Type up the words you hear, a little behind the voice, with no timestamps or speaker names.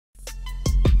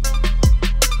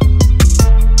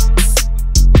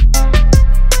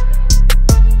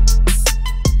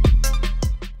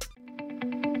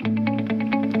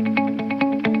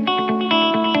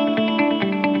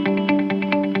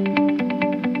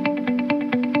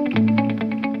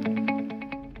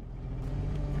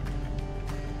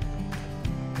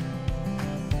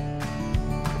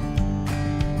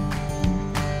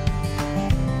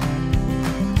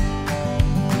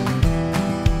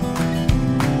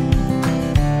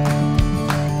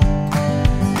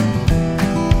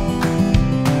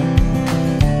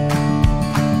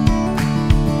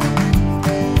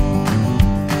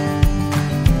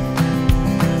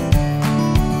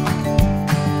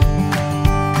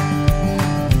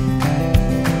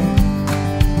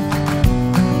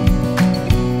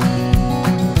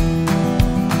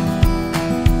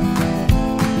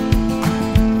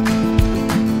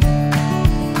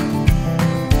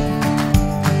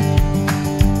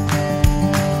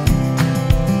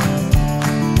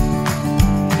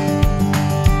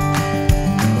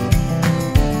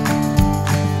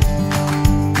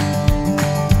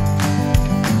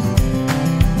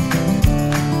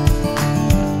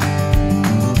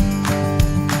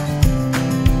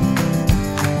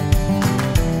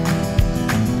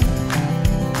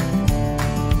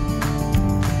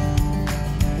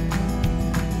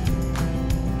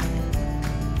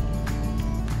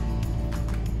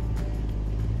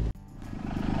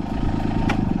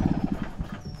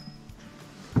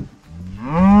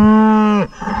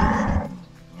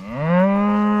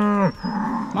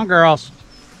on, girls.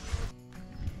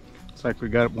 Looks like we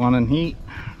got one in heat,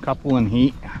 a couple in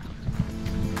heat.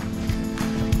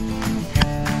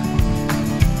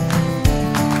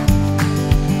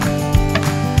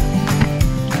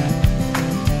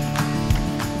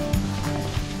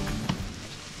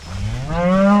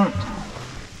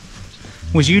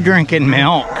 Was you drinking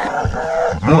milk?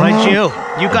 Would you?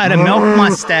 You got a milk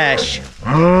mustache.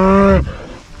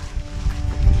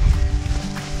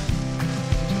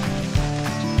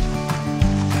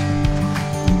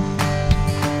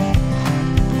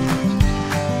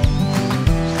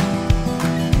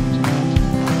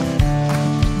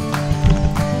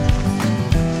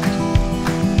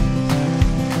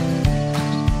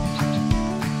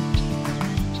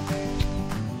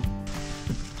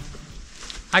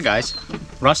 Hi guys,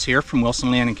 Russ here from Wilson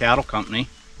Land and Cattle Company.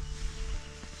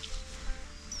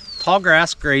 Tall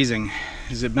grass grazing,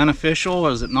 is it beneficial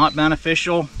or is it not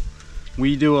beneficial?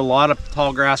 We do a lot of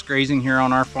tall grass grazing here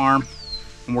on our farm,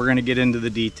 and we're going to get into the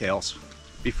details.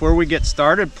 Before we get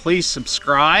started, please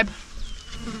subscribe,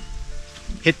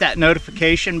 hit that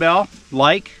notification bell,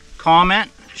 like, comment,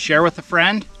 share with a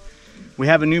friend. We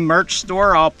have a new merch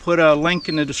store. I'll put a link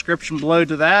in the description below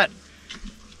to that.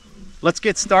 Let's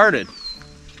get started.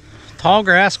 Tall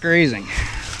grass grazing,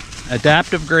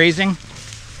 adaptive grazing.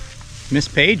 Miss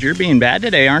Paige, you're being bad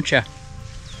today, aren't you?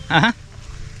 Uh-huh.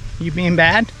 You being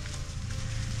bad?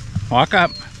 Walk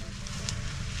up.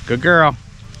 Good girl.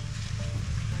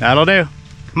 That'll do.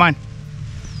 Come on.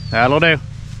 That'll do.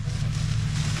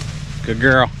 Good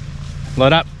girl.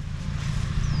 Load up.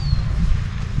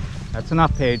 That's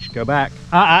enough, Paige. Go back.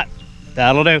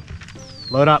 That'll do.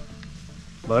 Load up.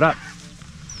 Load up.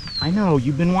 I know,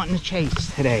 you've been wanting to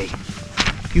chase today.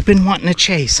 You've been wanting to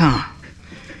chase, huh?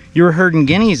 You were herding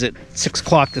guineas at 6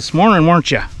 o'clock this morning,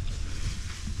 weren't you?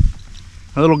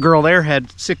 A little girl there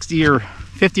had 50 or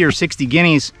 60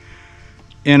 guineas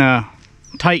in a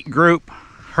tight group,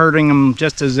 herding them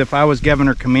just as if I was giving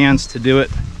her commands to do it.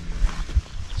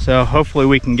 So hopefully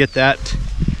we can get that.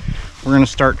 We're gonna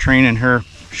start training her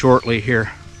shortly here.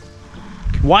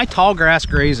 Why tall grass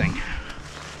grazing?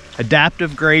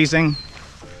 Adaptive grazing,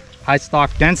 high stock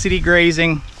density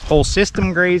grazing, whole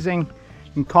system grazing.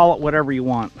 You can call it whatever you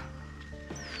want.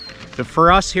 But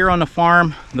for us here on the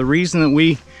farm, the reason that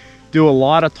we do a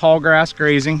lot of tall grass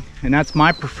grazing, and that's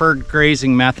my preferred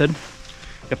grazing method,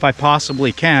 if I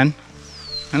possibly can.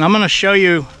 And I'm gonna show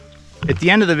you, at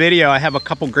the end of the video, I have a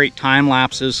couple great time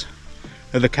lapses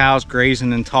of the cows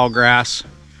grazing in tall grass.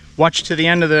 Watch to the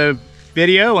end of the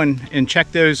video and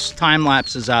check those time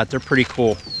lapses out. They're pretty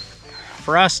cool.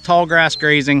 For us, tall grass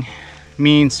grazing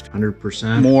means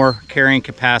 100% more carrying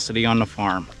capacity on the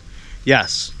farm.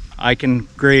 Yes, I can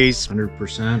graze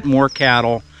 100% more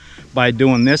cattle by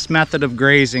doing this method of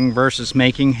grazing versus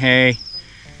making hay,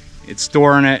 it's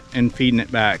storing it and feeding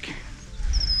it back.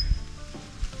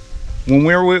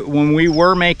 When we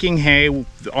were making hay,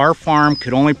 our farm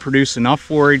could only produce enough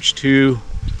forage to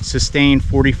sustain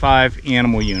 45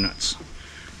 animal units.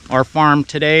 Our farm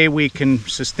today, we can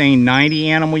sustain 90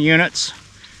 animal units.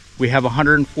 We have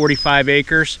 145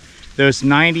 acres. Those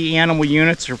 90 animal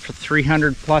units are for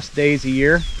 300 plus days a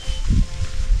year.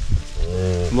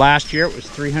 Last year it was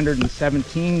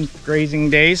 317 grazing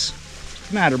days. What's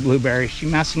the matter, Blueberry? Is she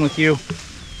messing with you?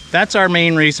 That's our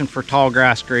main reason for tall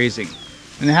grass grazing.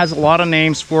 And it has a lot of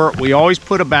names for it. We always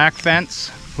put a back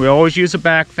fence. We always use a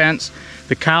back fence.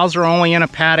 The cows are only in a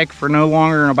paddock for no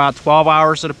longer than about 12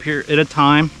 hours at a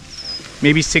time.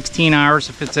 Maybe 16 hours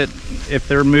if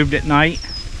they're moved at night.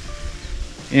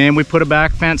 And we put a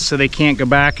back fence so they can't go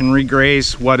back and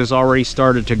regraze what has already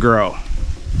started to grow.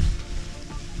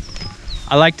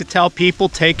 I like to tell people,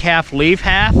 take half, leave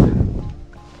half.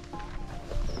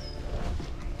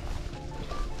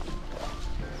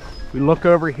 We look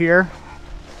over here,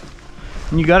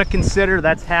 and you got to consider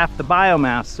that's half the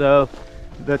biomass. So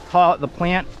the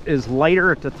plant is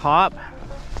lighter at the top.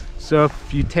 So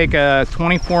if you take a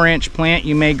 24-inch plant,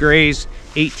 you may graze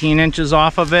 18 inches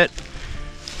off of it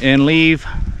and leave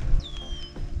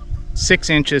 6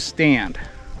 inches stand.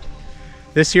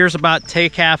 This here's about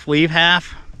take half, leave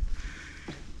half.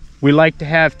 We like to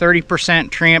have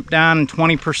 30% tramp down and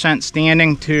 20%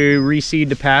 standing to reseed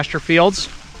the pasture fields.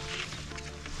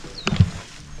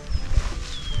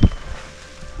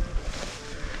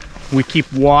 We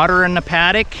keep water in the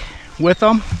paddock with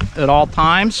them at all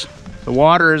times. The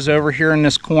water is over here in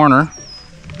this corner.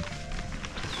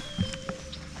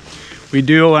 We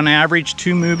do an average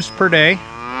 2 moves per day.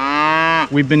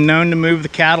 We've been known to move the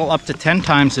cattle up to 10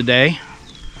 times a day.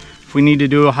 If we need to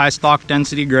do a high stock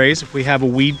density graze, if we have a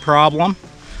weed problem,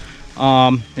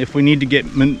 if we need to get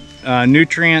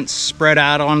nutrients spread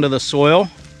out onto the soil,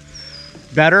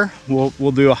 better,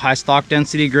 we'll do a high stock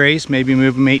density graze, maybe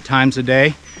move them 8 times a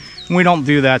day. And we don't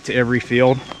do that to every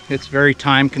field. It's very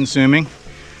time consuming.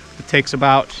 It takes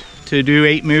about, to do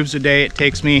 8 moves a day, it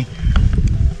takes me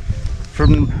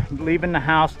from leaving the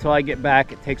house till I get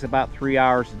back, it takes about 3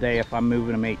 hours a day if I'm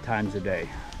moving them 8 times a day.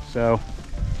 So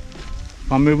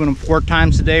if I'm moving them 4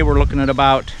 times a day, we're looking at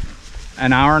about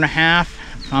an hour and a half.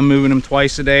 If I'm moving them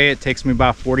twice a day, it takes me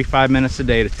about 45 minutes a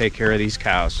day to take care of these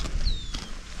cows.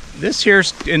 This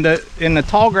here's in the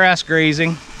tall grass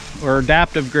grazing or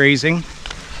adaptive grazing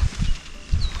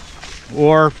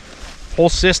or whole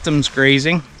systems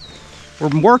grazing.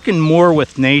 We're working more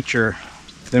with nature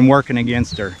than working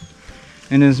against her.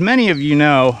 And as many of you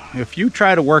know, if you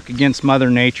try to work against Mother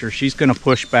Nature, she's going to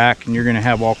push back and you're going to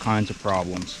have all kinds of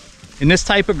problems. In this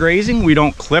type of grazing, we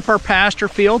don't clip our pasture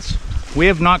fields. We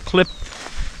have not clipped,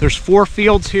 there's 4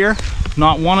 fields here.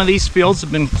 Not one of these fields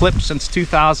have been clipped since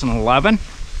 2011.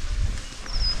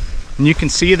 And you can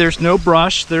see there's no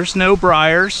brush, there's no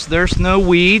briars, there's no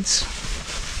weeds.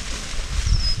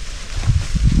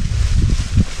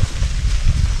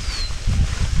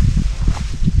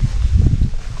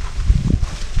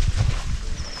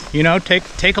 You know,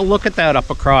 take a look at that up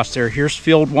across there. Here's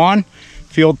field 1,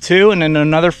 field 2, and then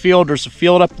another field. There's a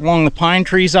field up along the pine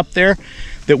trees up there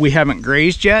that we haven't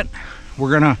grazed yet.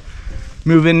 We're gonna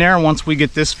move in there once we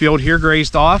get this field here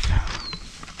grazed off.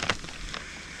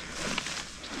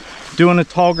 Doing a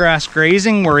tall grass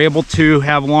grazing, we're able to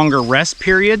have longer rest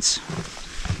periods.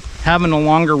 Having the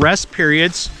longer rest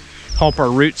periods help our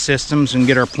root systems and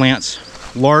get our plants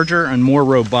larger and more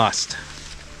robust.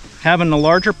 Having the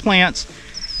larger plants,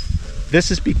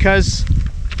 this is because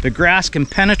the grass can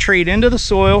penetrate into the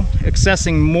soil,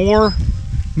 accessing more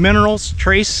minerals,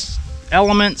 trace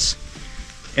elements,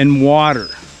 and water.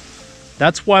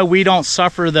 That's why we don't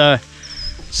suffer the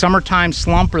summertime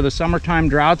slump or the summertime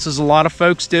droughts as a lot of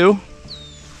folks do,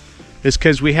 is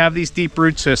because we have these deep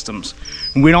root systems.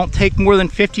 And we don't take more than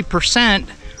 50%.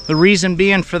 The reason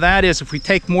being for that is if we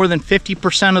take more than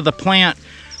 50% of the plant,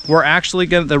 we're actually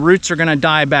gonna, the roots are gonna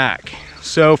die back.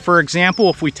 So for example,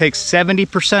 if we take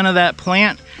 70% of that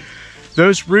plant,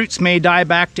 those roots may die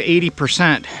back to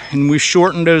 80%. And we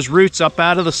shorten those roots up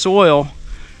out of the soil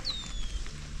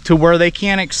to where they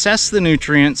can't access the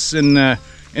nutrients in the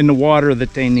water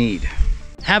that they need.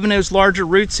 Having those larger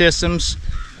root systems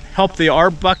help the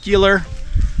arbucular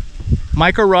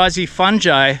mycorrhizae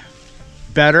fungi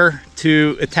better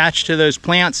to attach to those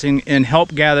plants and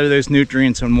help gather those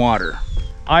nutrients and water.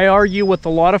 I argue with a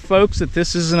lot of folks that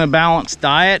this isn't a balanced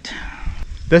diet.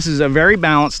 This is a very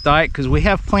balanced diet because we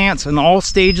have plants in all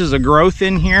stages of growth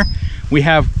in here. We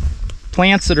have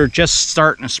plants that are just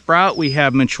starting to sprout. We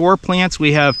have mature plants.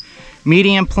 We have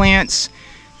medium plants.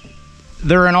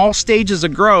 They're in all stages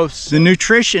of growth. The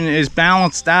nutrition is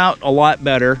balanced out a lot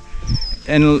better,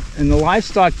 and the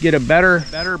livestock get a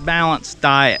better balanced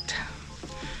diet.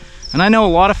 And I know a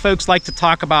lot of folks like to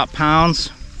talk about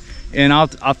pounds, and I'll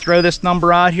throw this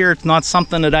number out here. It's not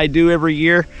something that I do every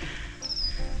year.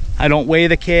 I don't weigh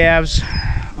the calves.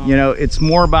 You know, it's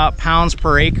more about pounds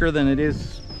per acre than it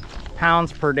is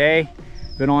pounds per day.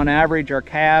 But on average, our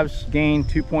calves gain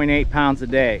 2.8 pounds a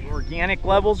day. Organic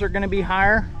levels are going to be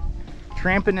higher.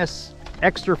 Tramping this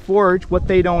extra forage, what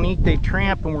they don't eat, they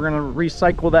tramp, and we're going to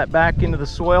recycle that back into the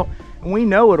soil. And we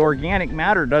know what organic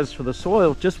matter does for the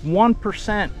soil. Just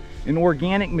 1% in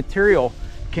organic material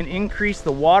can increase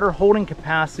the water holding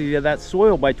capacity of that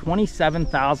soil by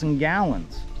 27,000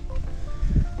 gallons.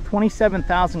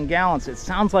 27,000 gallons, it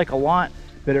sounds like a lot,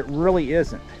 but it really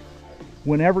isn't.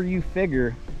 Whenever you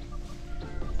figure,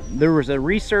 there was a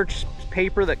research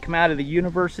paper that came out of the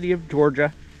University of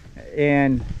Georgia,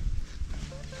 and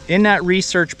in that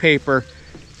research paper,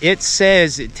 it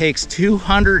says it takes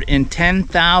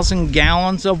 210,000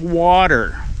 gallons of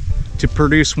water to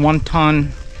produce 1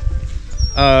 ton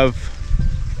of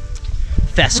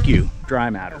fescue, dry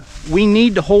matter. We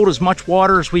need to hold as much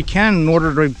water as we can in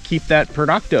order to keep that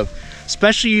productive.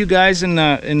 Especially you guys in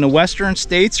the western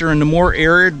states or in the more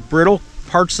arid, brittle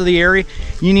parts of the area,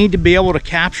 you need to be able to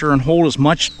capture and hold as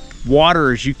much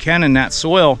water as you can in that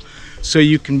soil so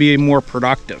you can be more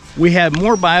productive. We have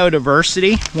more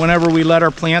biodiversity whenever we let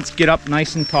our plants get up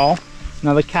nice and tall.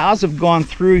 Now the cows have gone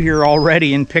through here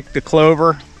already and picked the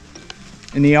clover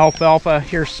and the alfalfa.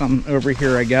 Here's some over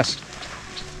here, I guess.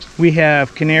 We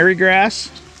have canary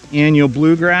grass, annual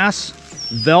bluegrass,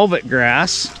 velvet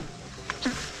grass,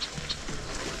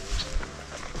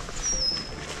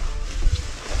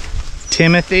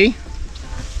 timothy,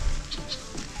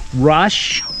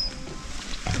 rush,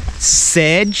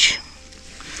 sedge,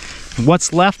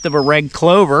 what's left of a red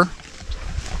clover.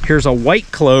 Here's a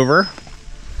white clover.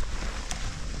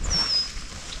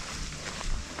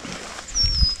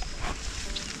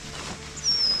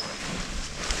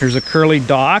 Here's a curly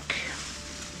dock,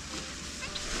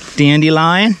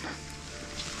 dandelion.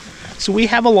 So we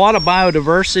have a lot of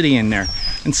biodiversity in there.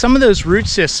 And some of those root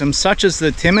systems, such as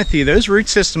the Timothy, those root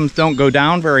systems don't go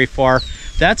down very far.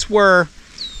 That's where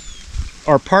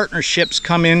our partnerships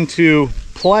come into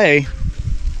play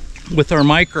with our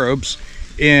microbes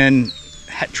in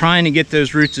trying to get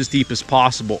those roots as deep as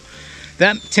possible.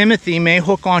 That Timothy may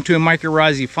hook onto a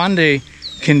mycorrhizae fungi,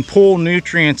 can pull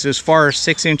nutrients as far as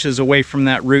 6 inches away from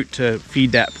that root to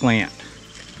feed that plant.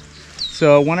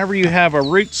 So whenever you have a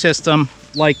root system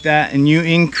like that and you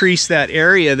increase that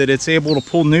area that it's able to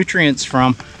pull nutrients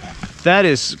from, that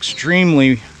is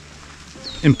extremely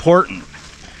important.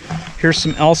 Here's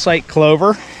some L-site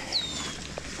clover,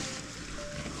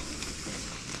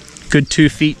 good 2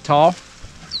 feet tall.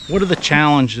 What are the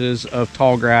challenges of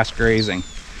tall grass grazing?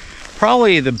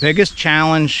 Probably the biggest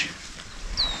challenge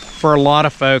for a lot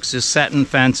of folks is setting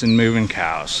fence and moving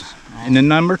cows. And the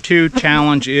number 2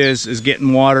 challenge is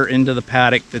getting water into the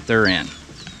paddock that they're in.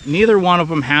 Neither one of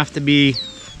them have to be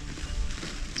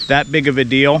that big of a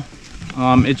deal.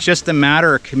 It's just a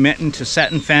matter of committing to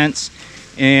setting fence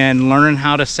and learning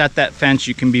how to set that fence.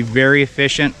 You can be very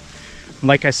efficient.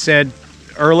 Like I said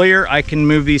earlier, I can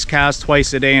move these cows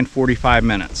twice a day in 45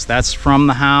 minutes. That's from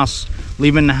the house,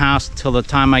 leaving the house till the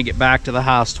time I get back to the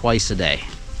house twice a day.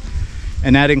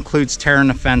 And that includes tearing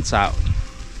the fence out.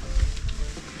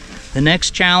 The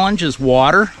next challenge is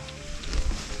water.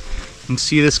 You can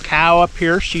see this cow up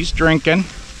here, she's drinking.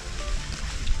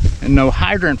 And no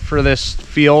hydrant for this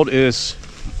field is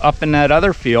up in that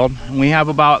other field. And we have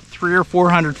about 300 or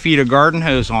 400 feet of garden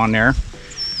hose on there.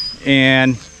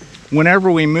 And whenever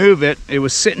we move it, it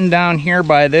was sitting down here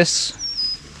by this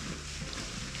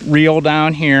reel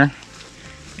down here.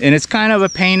 And it's kind of a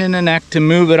pain in the neck to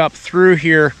move it up through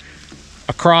here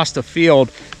across the field.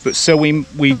 But so we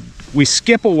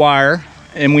skip a wire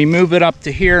and we move it up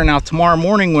to here. Now tomorrow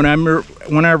morning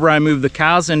whenever I move the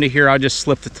cows into here, I'll just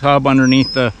slip the tub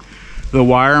underneath the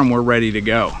wire and we're ready to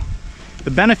go.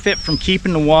 The benefit from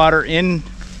keeping the water in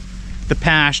the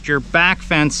pasture, back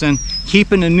fencing,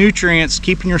 keeping the nutrients,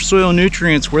 keeping your soil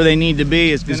nutrients where they need to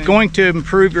be is going to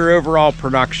improve your overall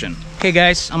production. Okay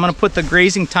guys, I'm gonna put the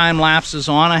grazing time lapses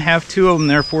on. I have 2 of them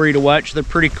there for you to watch. They're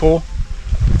pretty cool.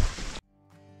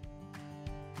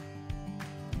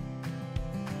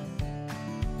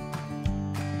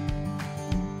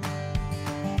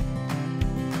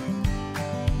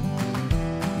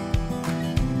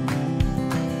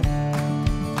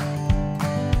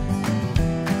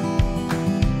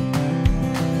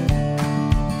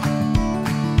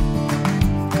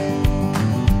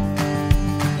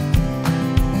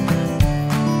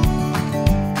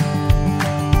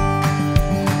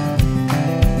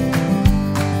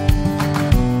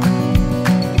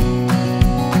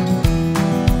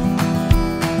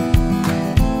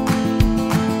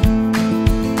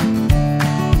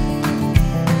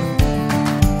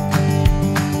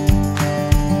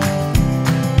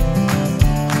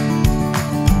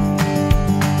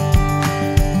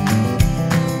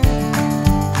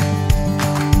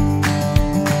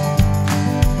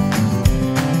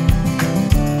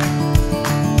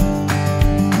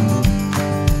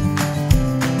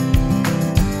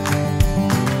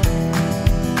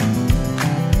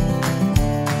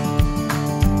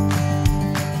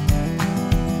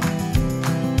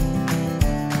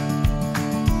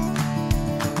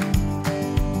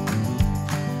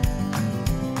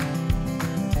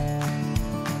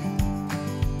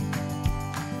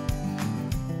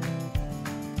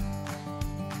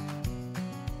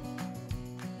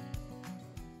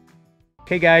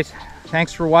 Okay guys,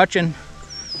 thanks for watching.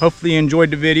 Hopefully you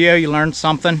enjoyed the video, you learned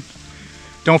something.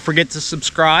 Don't forget to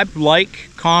subscribe, like,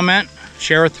 comment,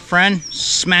 share with a friend,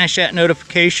 smash that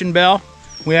notification bell.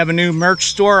 We have a new merch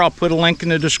store. I'll put a link in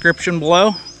the description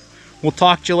below. We'll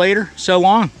talk to you later. So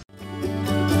long.